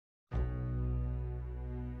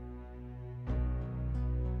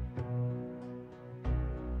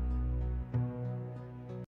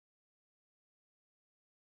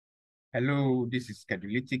Hello, this is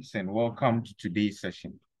Categorize and welcome to today's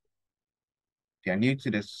session. If you are new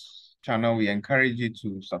to this channel, we encourage you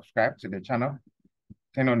to subscribe to the channel,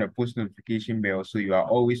 turn on the post notification bell so you are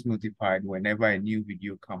always notified whenever a new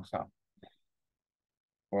video comes out.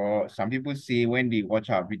 Or some people say when they watch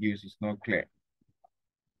our videos, it's not clear.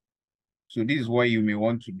 So this is what you may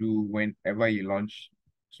want to do whenever you launch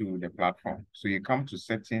to the platform. So you come to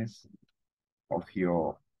settings of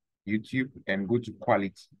your YouTube and go to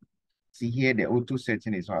quality. See here, the auto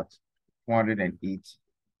setting is at 408.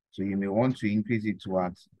 So you may want to increase it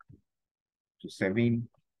to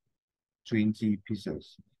 720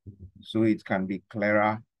 pixels. So it can be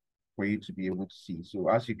clearer for you to be able to see. So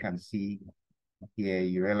as you can see here,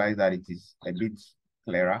 you realize that it is a bit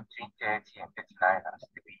clearer.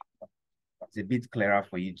 It's a bit clearer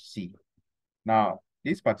for you to see. Now,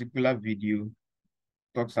 this particular video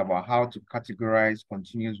talks about how to categorize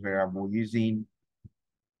continuous variable using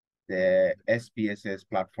the SPSS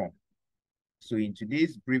platform. So in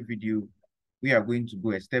today's brief video, we are going to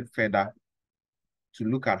go a step further to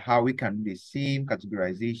look at how we can do the same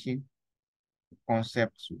categorization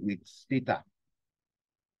concepts with STATA.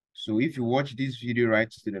 So if you watch this video right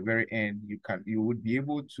to the very end, you would be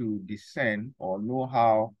able to discern or know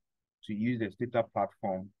how to use the STATA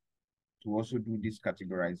platform to also do this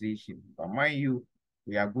categorization. But mind you,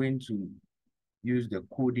 we are going to use the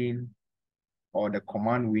coding or the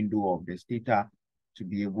command window of the STATA to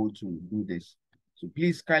be able to do this. So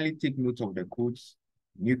please kindly take note of the codes.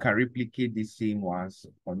 You can replicate the same ones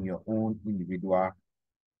on your own individual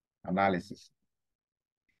analysis.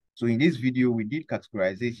 So in this video, we did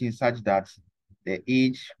categorization such that the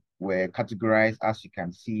age were categorized as you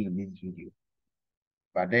can see in this video.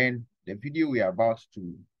 But then the video we are about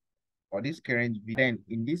to, or this current video, then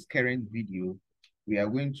in this current video, we are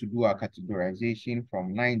going to do a categorization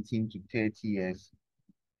from 19 to 30 years,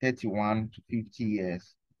 31 to 50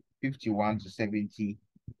 years, 51 to 70,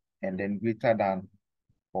 and then greater than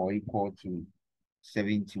or equal to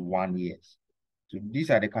 71 years. So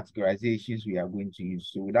these are the categorizations we are going to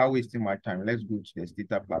use. So without wasting my time, let's go to the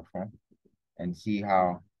STATA platform and see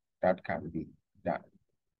how that can be done.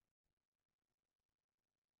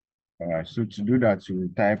 So to do that, we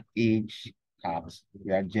type age cards.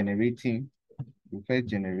 We are generating, we first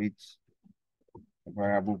generate a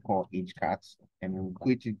variable called age cards, and we'll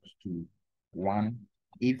equate it to 1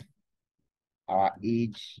 if our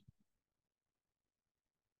age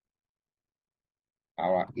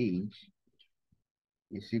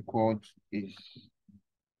is equal to, is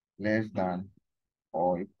less than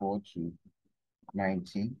or equal to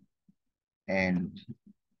 19, and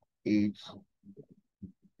age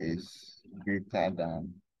is greater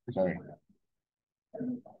than, sorry,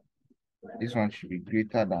 this one should be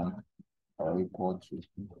greater than or equal to,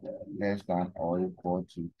 less than or equal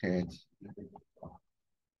to 30.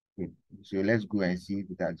 Okay. So let's go and see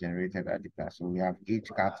if it has generated that data. So we have age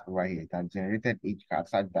cat over here. It has generated age cat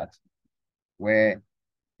such that where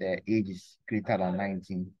the age is greater than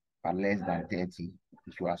 19 but less than 30,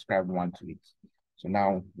 if you ascribe 1 to it. So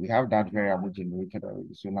now we have that variable generated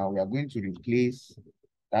already. So now we are going to replace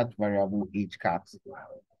that variable age cat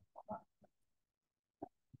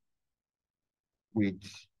with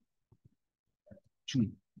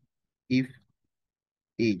 2 if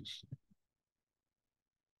age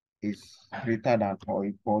is greater than or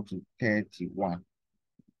equal to 31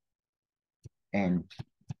 and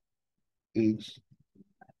age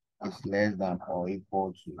is less than or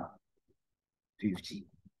equal to 50.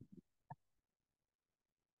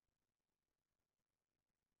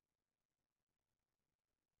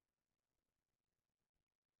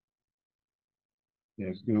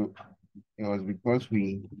 Yes, so it was because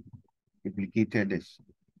we duplicated this.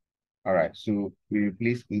 All right, so we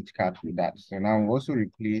replace age cat with that. So now we also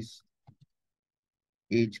replace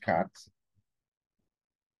age cat.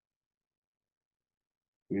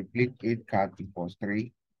 We replace age cat equals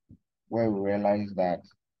 3, where we realize that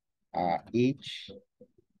age,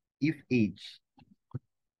 if age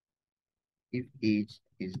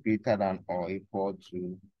is greater than or equal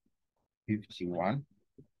to 51,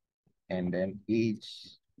 and then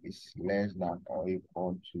age is less than or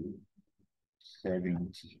equal to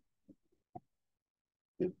 70.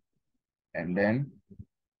 And then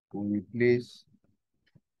we replace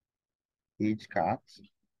age cat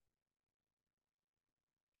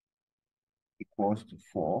equals to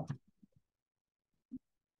 4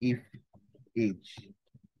 if age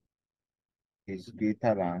is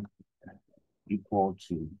greater than equal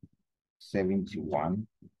to 71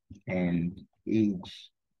 and age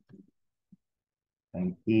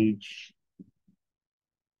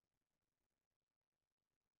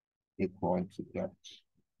equal to that.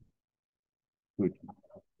 Good.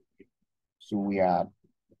 So we are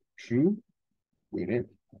true with it.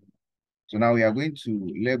 So now we are going to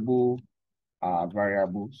label our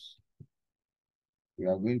variables. We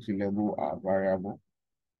are going to label our variable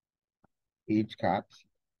age cat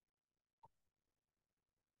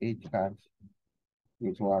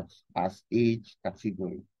with what as age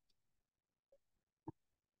category.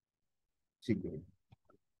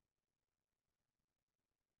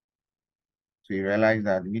 So you realize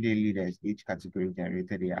that immediately there's age category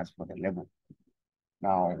generated here as for the label.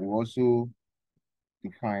 Now we also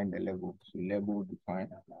define the label. So label define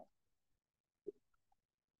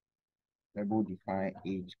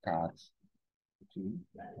age cat to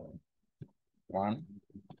 1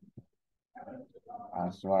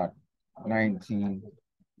 as what 19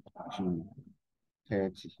 to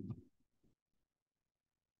 30.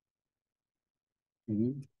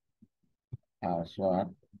 2 as what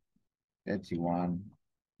 31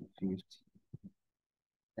 to 50.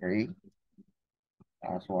 3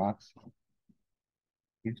 as what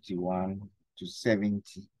 51 to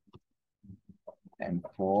 70. And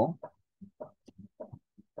 4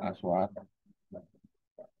 as what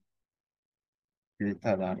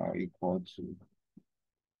greater than or equal to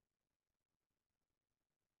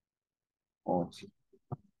 40.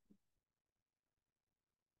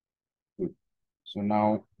 Good. So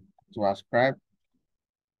now to ascribe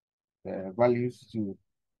the values to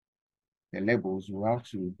the labels, we have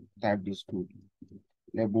to type this code.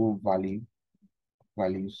 Label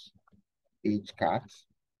values age cat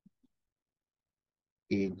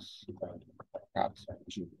 2.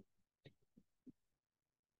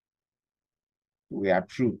 We are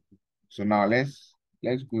true. So now let's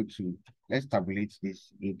tabulate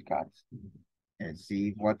this age cat and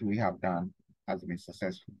see what we have done has been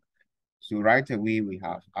successful. So right away we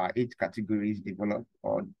have our age categories developed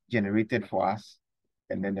or generated for us,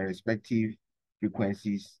 and then the respective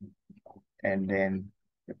frequencies, and then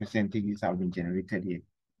the percentages have been generated here.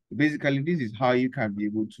 Basically, this is how you can be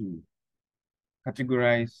able to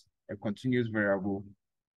categorize a continuous variable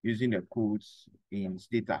using the codes in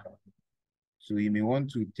STATA. So you may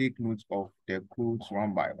want to take note of the codes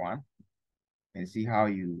one by one and see how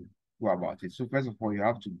you go about it. So first of all, you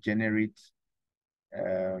have to generate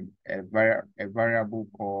a variable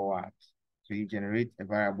called what? So you generate a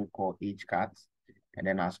variable called age cat and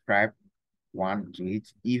then ascribe 1 to it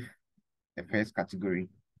if the first category.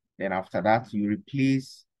 Then after that, you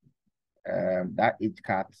replace that age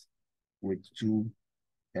cat with 2,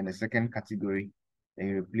 then the second category, then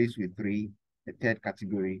you replace with 3, the third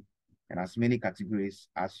category, and as many categories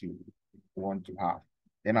as you want to have.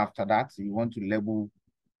 Then after that, you want to label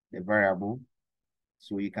the variable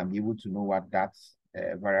so you can be able to know what that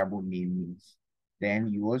variable name means.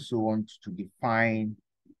 Then you also want to define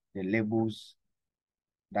the labels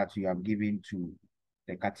that you have given to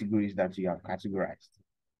the categories that you have categorized.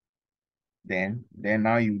 Then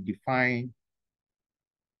now you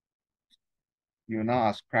now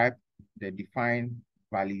ascribe the defined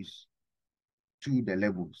values to the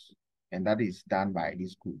labels, and that is done by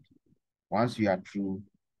this code. Once you are through,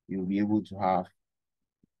 you'll be able to have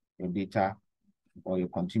your data or your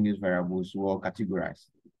continuous variables well categorized.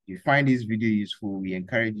 If you find this video useful, we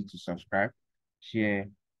encourage you to subscribe, share,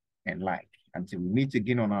 and like. Until we meet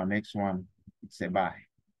again on our next one, it's a bye.